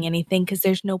in doing anything because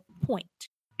there's no point.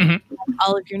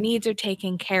 All of your needs are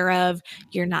taken care of.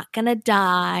 You're not going to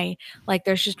die. Like,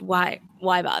 there's just why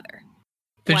bother?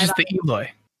 They're just the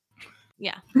Eloy.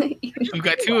 Yeah. We've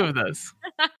got two of those.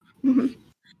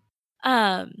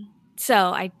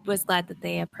 So I was glad that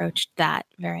they approached that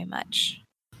very much.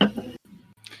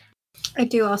 I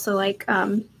do also like,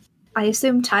 I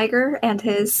assume, Tiger and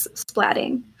his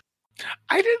splatting.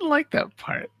 I didn't like that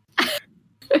part. I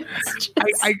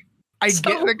get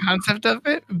the concept of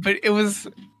it, but it was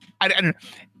I don't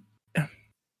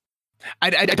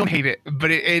hate it,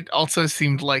 but it also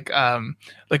seemed like a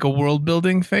world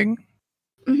building thing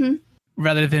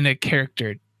rather than a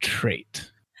character trait.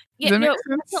 Yeah, no,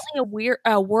 definitely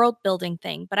a world building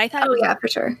thing, but I thought it was for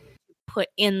sure put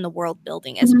in the world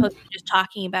building as opposed to just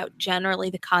talking about generally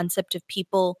the concept of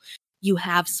people you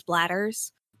have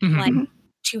splatters. Like,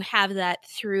 to have that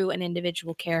through an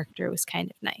individual character was kind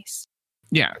of nice.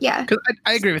 Yeah. Because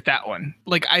I agree with that one.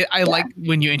 Like, I like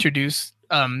when you introduce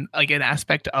like an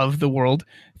aspect of the world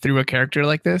through a character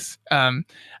like this. I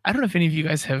don't know if any of you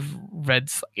guys have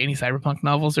read any cyberpunk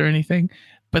novels or anything,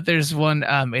 but there's one,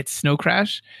 it's Snow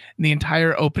Crash. And the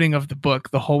entire opening of the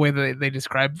book, the whole way that they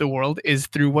describe the world is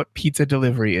through what pizza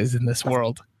delivery is in this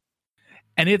world.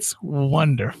 And it's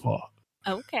wonderful.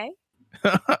 Okay.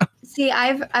 See,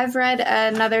 I've read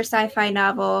another sci-fi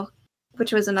novel,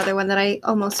 which was another one that I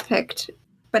almost picked,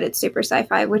 but it's super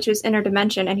sci-fi, which is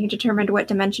Interdimension, and he determined what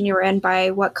dimension you were in by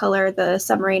what color the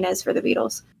submarine is for the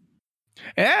Beatles.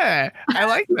 Yeah, I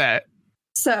like that.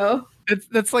 So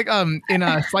that's like in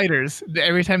Sliders.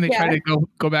 Every time they try to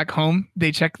go back home,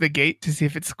 they check the gate to see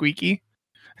if it's squeaky.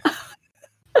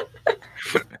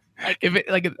 If it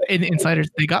like in Sliders,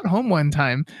 they got home one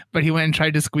time, but he went and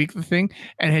tried to squeak the thing,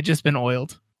 and it had just been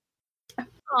oiled.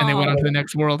 And they went on to the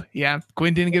next world. Yeah,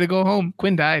 Quinn didn't get to go home.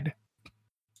 Quinn died.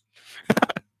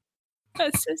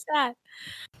 That's so sad.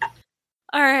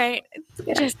 All right.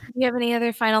 Just, do you have any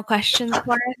other final questions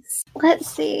for us? Let's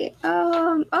see.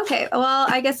 Okay. Well,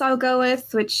 I guess I'll go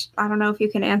with, which I don't know if you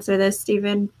can answer this,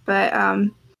 Stephen, but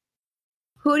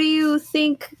who do you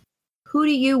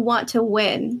want to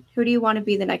win? Who do you want to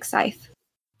be the next Scythe?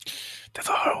 That's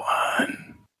a hard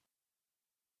one.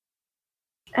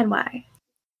 And why?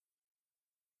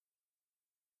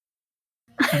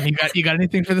 You got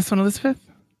anything for this one, Elizabeth?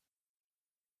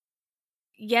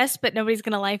 Yes, but nobody's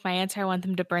gonna like my answer. I want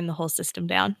them to burn the whole system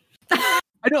down. I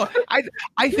know.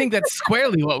 I think that's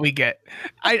squarely what we get.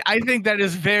 I think that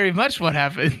is very much what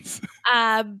happens.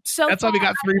 So that's why we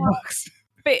got 3 books.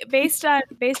 Based on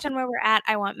where we're at,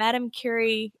 I want Madame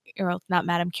Curie, or not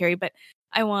Madame Curie, but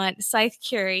I want Scythe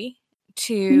Curie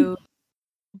to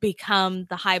become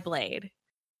the High Blade.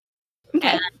 Okay.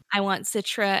 And I want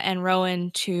Citra and Rowan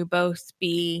to both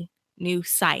be new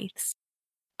Scythes.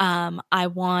 I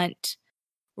want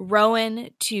Rowan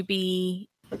to be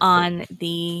on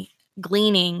the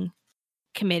Gleaning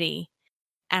Committee,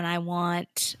 and I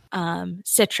want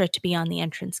Citra to be on the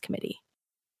Entrance Committee.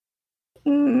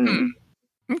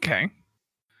 Okay.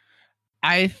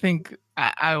 I think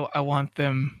I want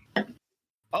them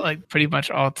like pretty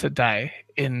much all to die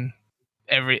in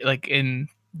in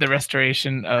the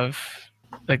restoration of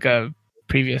like a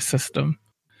previous system.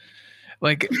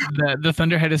 Like the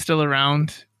Thunderhead is still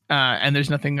around, and there's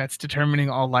nothing that's determining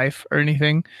all life or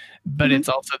anything, but it's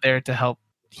also there to help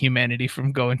humanity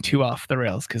from going too off the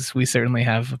rails, because we certainly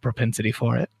have a propensity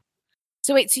for it.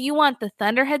 So wait, so you want the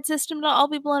Thunderhead system to all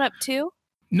be blown up too?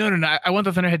 No. I want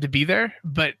the Thunderhead to be there,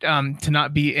 but to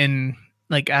not be in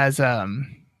like as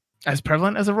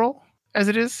prevalent as a role as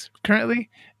it is currently.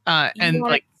 And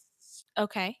like,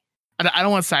 okay, I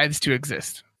don't want Scythes to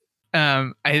exist.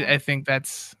 I think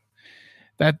that's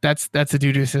a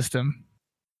doo-doo system.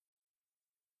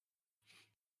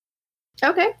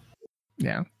 Okay.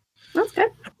 Yeah. That's good.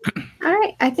 All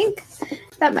right. I think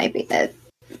that might be it.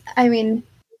 I mean,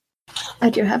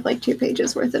 I do have like 2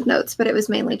 pages worth of notes, but it was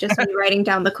mainly just me writing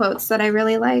down the quotes that I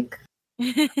really like.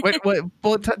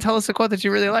 Tell us a quote that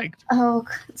you really liked. Oh,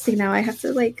 see, now I have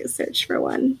to like search for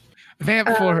one. Vamp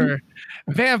for her.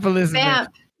 Vamp, Elizabeth. Vamp.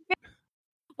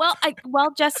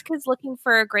 While Jessica's looking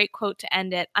for a great quote to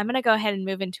end it, I'm going to go ahead and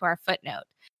move into our footnote,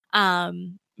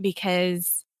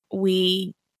 because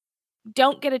we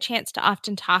don't get a chance to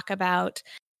often talk about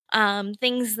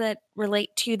things that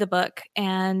relate to the book,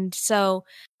 and so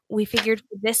we figured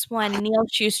for this one, Neal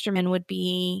Shusterman would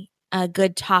be a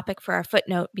good topic for our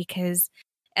footnote, because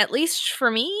at least for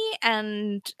me,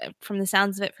 and from the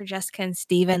sounds of it for Jessica and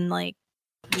Steven, like,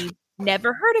 we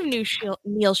never heard of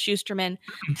Neal Shusterman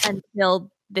until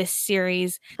this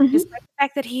series, despite the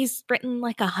fact that he's written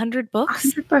like 100 books.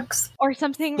 100 books. Or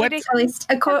something What? ridiculous.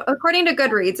 At least according to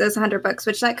Goodreads, it's 100 books,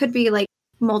 which that could be like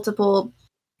multiple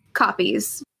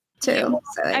copies too. Yeah, well,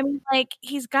 So, I mean, like,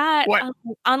 he's got What?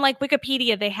 on like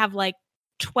Wikipedia, they have like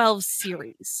 12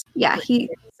 series. yeah,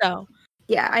 So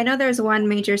I know there's one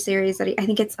major series that I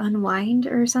think it's Unwind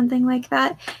or something like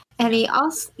that, and he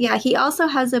also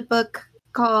has a book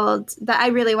called that I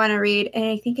really want to read, and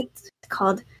I think it's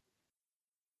called.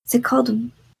 Is it called?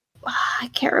 I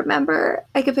can't remember.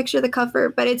 I can picture the cover,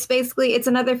 but it's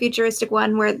another futuristic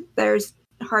one where there's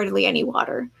hardly any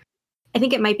water. I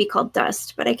think it might be called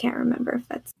Dust, but I can't remember if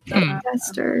that's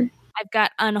Dust or I've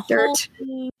got Dirt.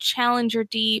 Unholy, Challenger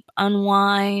Deep,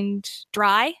 Unwind,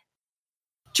 Dry.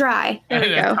 Dry. There we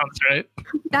that go. sounds right.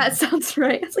 That sounds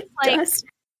right. It's like Dust.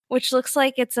 Which looks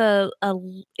like it's a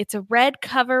red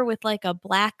cover with like a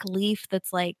black leaf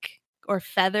that's like, or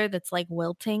feather that's like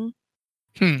wilting.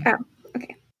 Oh,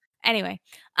 okay. Anyway,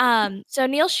 so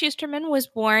Neal Shusterman was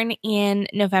born in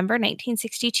November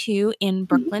 1962 in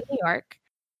Brooklyn, New York.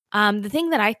 The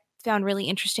thing that I found really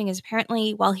interesting is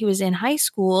apparently while he was in high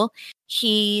school,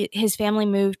 his family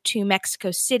moved to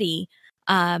Mexico City,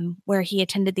 where he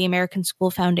attended the American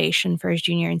School Foundation for his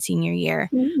junior and senior year.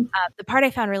 The part I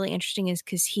found really interesting is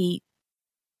because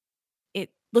it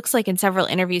looks like in several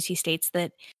interviews he states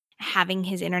that having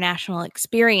his international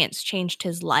experience changed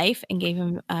his life and gave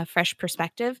him a fresh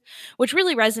perspective, which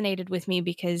really resonated with me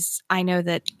because I know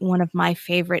that one of my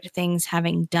favorite things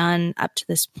having done up to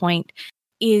this point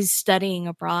is studying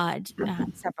abroad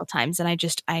several times. And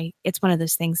it's one of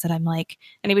those things that I'm like,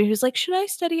 anybody who's like, should I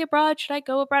study abroad? Should I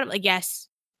go abroad? I'm like, yes,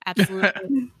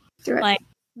 absolutely. Do it. Like,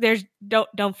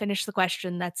 don't finish the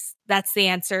question. That's the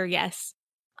answer. Yes.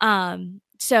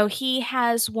 So he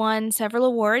has won several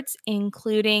awards,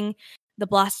 including the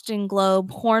Boston Globe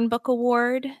Horn Book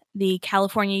Award, the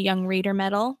California Young Reader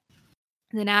Medal,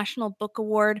 the National Book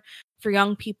Award for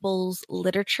Young People's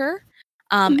Literature,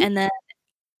 and then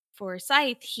for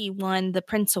Scythe, he won the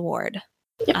Prince Award.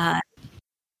 Yep.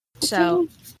 So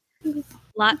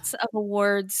lots of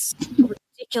awards, a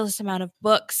ridiculous amount of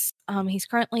books. He's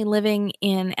currently living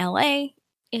in LA,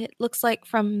 it looks like,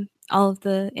 from all of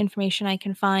the information I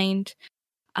can find.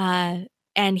 And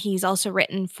he's also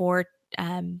written for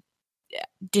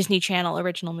Disney Channel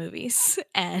original movies.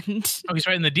 And he's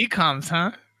writing the DComs,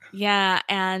 huh? Yeah,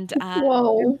 and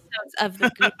Whoa. episodes of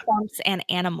the Goosebumps and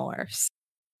Animorphs.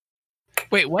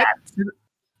 Wait, what?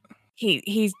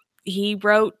 He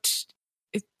wrote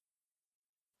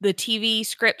the TV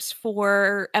scripts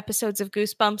for episodes of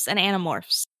Goosebumps and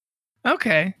Animorphs.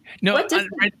 Okay. No,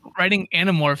 writing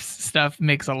Animorphs stuff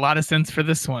makes a lot of sense for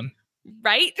this one.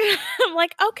 Right? I'm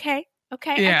like, okay.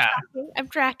 Yeah. I'm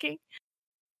tracking.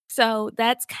 So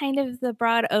that's kind of the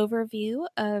broad overview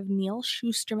of Neal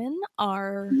Shusterman,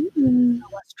 our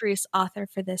illustrious author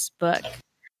for this book.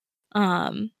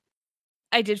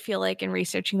 I did feel like in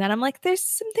researching that, I'm like, there's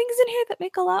some things in here that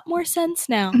make a lot more sense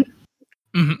now.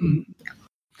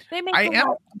 They make a lot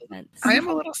more sense. I am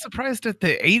a little surprised at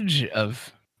the age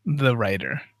of the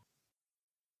writer.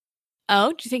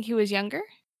 Oh, do you think he was younger?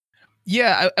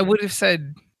 Yeah, I would have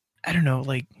said, I don't know,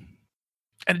 like,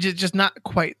 just not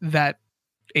quite that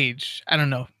age. I don't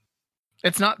know.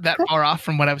 It's not that far off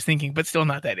from what I was thinking, but still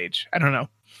not that age. I don't know.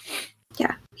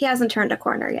 Yeah, he hasn't turned a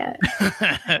corner yet.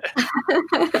 Yeah,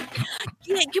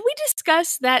 can we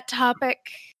discuss that topic?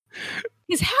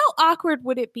 Because how awkward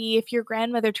would it be if your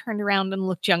grandmother turned around and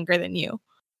looked younger than you?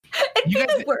 It'd be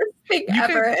the worst thing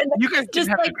ever. You guys just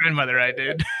have a grandmother, I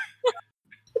did.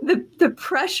 The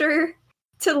pressure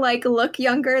to like look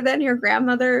younger than your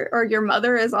grandmother or your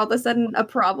mother is all of a sudden a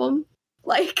problem.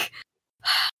 Like,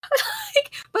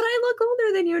 but I look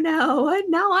older than you now.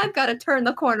 Now I've got to turn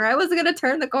the corner. I wasn't going to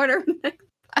turn the corner.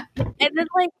 And then,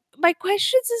 like, my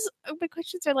questions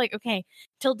are like, okay,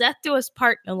 till death do us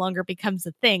part no longer becomes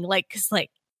a thing. Like, because like,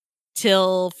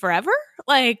 till forever?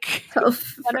 Like, till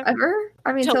forever?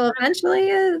 I mean, till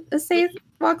eventually a safe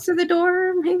walks through the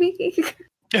door, maybe.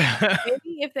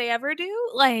 Maybe if they ever do,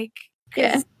 like,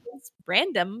 yeah, it's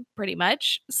random, pretty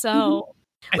much. So,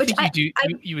 I think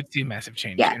you would see a massive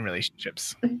change in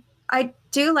relationships. I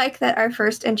do like that our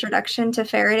first introduction to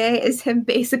Faraday is him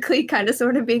basically kind of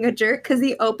sort of being a jerk because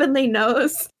he openly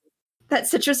knows that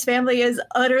Citrus family is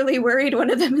utterly worried one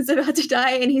of them is about to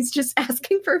die, and he's just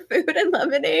asking for food and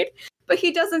lemonade. But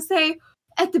he doesn't say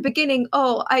at the beginning,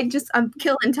 "Oh, I'm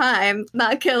killing time,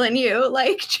 not killing you."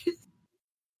 Like,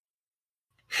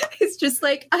 he's just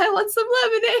like, "I want some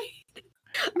lemonade."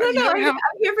 No, I'm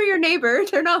here for your neighbor.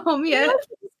 They're not home yet.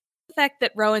 The fact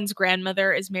that Rowan's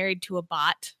grandmother is married to a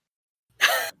bot.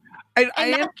 I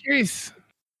am curious.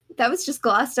 That was just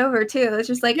glossed over too. It's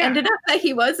just like ended up that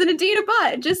he was indeed a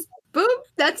bot. Just boom,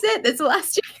 that's it. That's the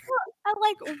last year.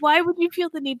 Like, why would you feel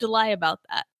the need to lie about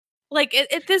that? Like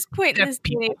at this point in this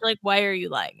teenage, like, why are you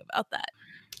lying about that?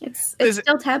 It's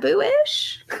still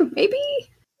taboo-ish, maybe.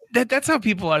 That's how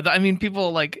people are. I mean,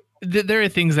 people like there are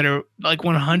things that are like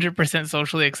 100%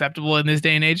 socially acceptable in this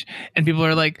day and age, and people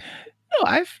are like, "No,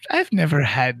 I've never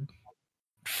had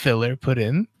filler put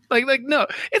in." Like no,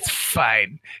 it's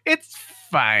fine. It's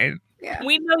fine. Yeah.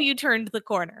 We know you turned the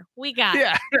corner. We got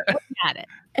it. We got it.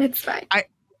 It's fine.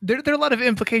 There are a lot of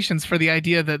implications for the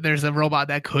idea that there's a robot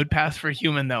that could pass for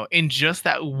human, though. In just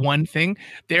that one thing,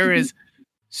 there is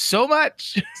so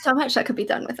much that could be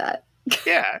done with that.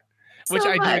 Yeah, which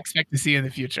I do expect to see in the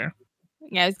future.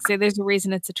 Yeah, I was gonna say there's a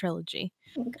reason it's a trilogy.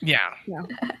 Yeah.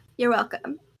 You're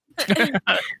welcome.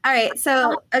 All right,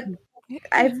 so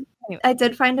I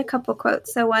did find a couple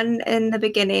quotes. So one in the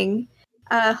beginning,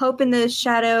 hope in the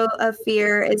shadow of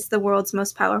fear is the world's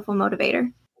most powerful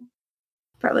motivator.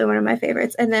 Probably one of my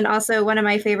favorites. And then also one of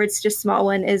my favorites, just small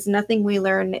one, is nothing we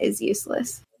learn is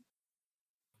useless.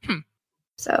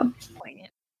 So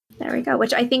there we go.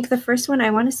 Which I think the first one,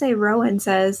 I want to say Rowan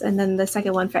says, and then the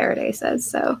second one Faraday says.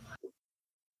 So,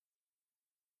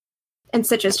 and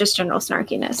Citrus just general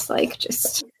snarkiness, like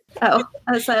just so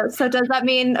does that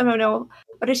mean? I don't know.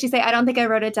 What did she say? I don't think I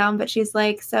wrote it down, but she's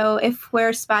like, so if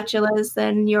we're spatulas,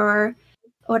 then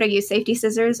what are you, safety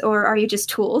scissors, or are you just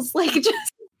tools? Like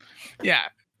just. Yeah,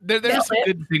 there's some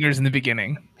good zingers in the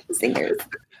beginning. Zingers.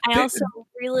 I also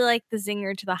really like the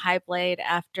zinger to the high blade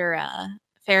after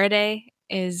Faraday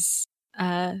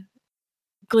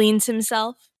gleans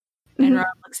himself, and Ron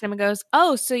looks at him and goes,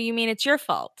 "Oh, so you mean it's your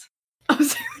fault?" Oh,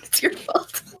 so it's your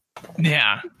fault.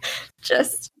 Yeah.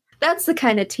 Just that's the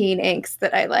kind of teen angst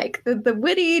that I like. The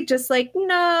witty, just like,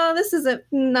 no, this isn't.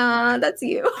 Nah, that's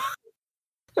you.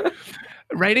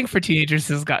 Writing for teenagers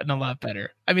has gotten a lot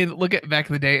better. I mean, look at back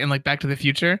in the day and like Back to the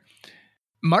Future.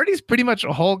 Marty's pretty much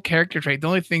a whole character trait. The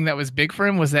only thing that was big for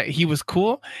him was that he was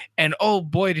cool. And oh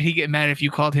boy, did he get mad if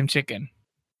you called him chicken.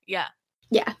 Yeah.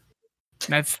 Yeah.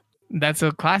 That's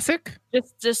a classic.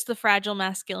 Just the fragile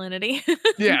masculinity.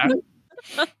 Yeah.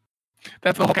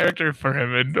 That's the whole character for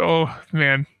him. And oh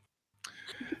man.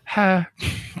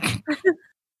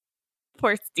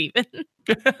 Poor Steven.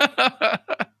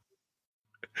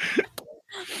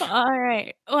 All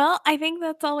right. Well, I think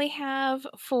that's all we have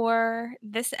for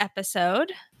this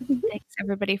episode. Thanks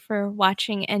everybody for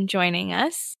watching and joining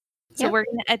us. So we're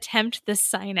going to attempt the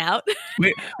sign out.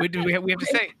 we have to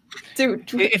say, dude,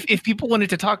 if people wanted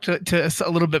to talk to us a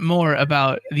little bit more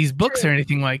about these books or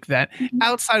anything like that,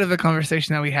 outside of the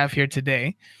conversation that we have here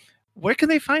today, where can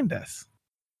they find us?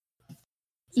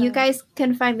 You guys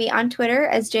can find me on Twitter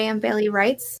as JM Bailey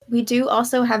Writes. We do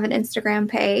also have an Instagram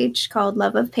page called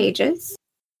Love of Pages.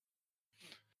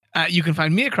 You can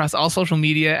find me across all social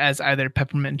media as either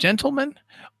Peppermint Gentleman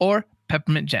or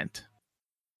Peppermint Gent.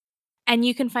 And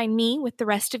you can find me with the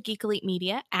rest of Geek Elite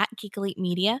Media at Geek Elite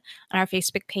Media. And our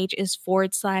Facebook page is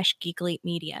 /Geek Elite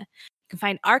Media. You can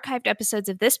find archived episodes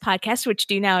of this podcast, which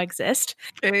do now exist,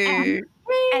 and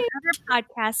other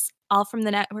podcasts, all from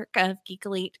the network of Geek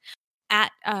Elite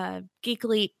at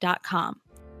geekelite.com.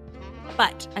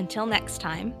 But until next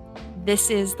time, this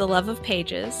is The Love of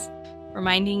Pages,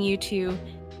 reminding you to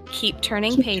keep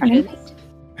turning pages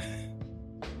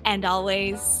and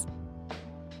always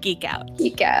geek out.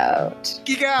 Geek out.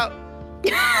 Geek out.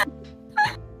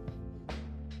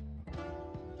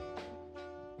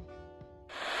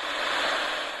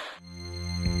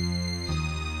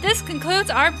 This concludes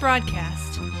our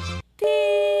broadcast.